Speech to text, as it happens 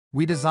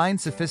We design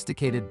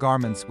sophisticated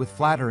garments with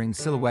flattering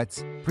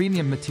silhouettes,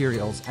 premium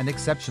materials, and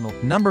exceptional.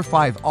 Number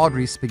 5.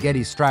 Audrey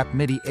Spaghetti Strap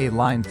Midi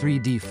A-Line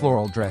 3D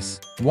Floral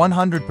Dress.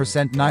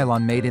 100%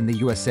 nylon, made in the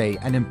USA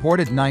and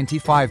imported.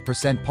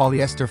 95%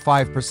 polyester,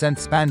 5%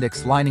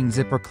 spandex lining,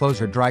 zipper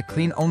closure, dry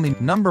clean only.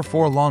 Number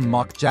 4. Lawn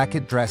Mock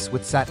Jacket Dress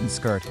with Satin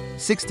Skirt.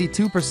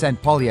 62%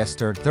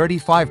 polyester,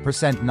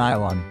 35%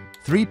 nylon,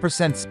 3%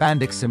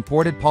 spandex,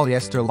 imported,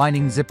 polyester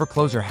lining, zipper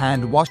closure,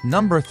 hand wash.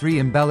 Number 3.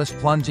 Embellished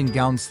Plunging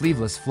Gown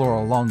Sleeveless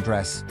Floral Long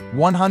Dress.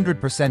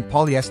 100%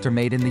 polyester,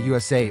 made in the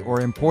USA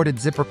or imported,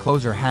 zipper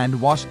closure, hand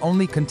wash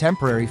only,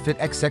 contemporary fit,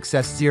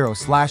 XXS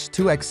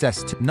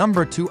 0/2XS.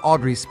 Number 2.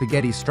 Audrey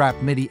Spaghetti Strap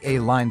Midi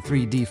A-Line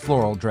 3D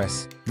Floral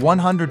Dress.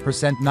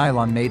 100%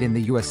 nylon, made in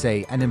the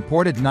USA and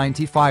imported.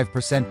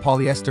 95%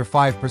 polyester,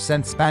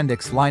 5%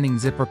 spandex lining,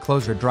 zipper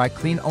closure, dry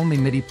clean only,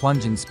 midi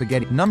plunging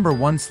spaghetti. Number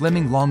 1.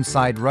 Slimming Long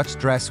Side Ruche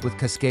Dress with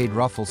Cascade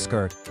Ruffle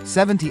Skirt.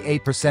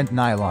 78%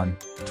 nylon,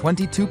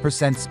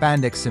 22%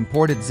 spandex,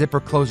 imported, zipper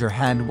closure,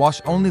 hand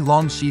wash only,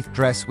 long sheath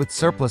dress with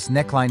surplus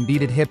neckline,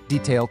 beaded hip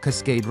detail,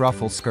 Cascade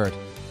Ruffle Skirt.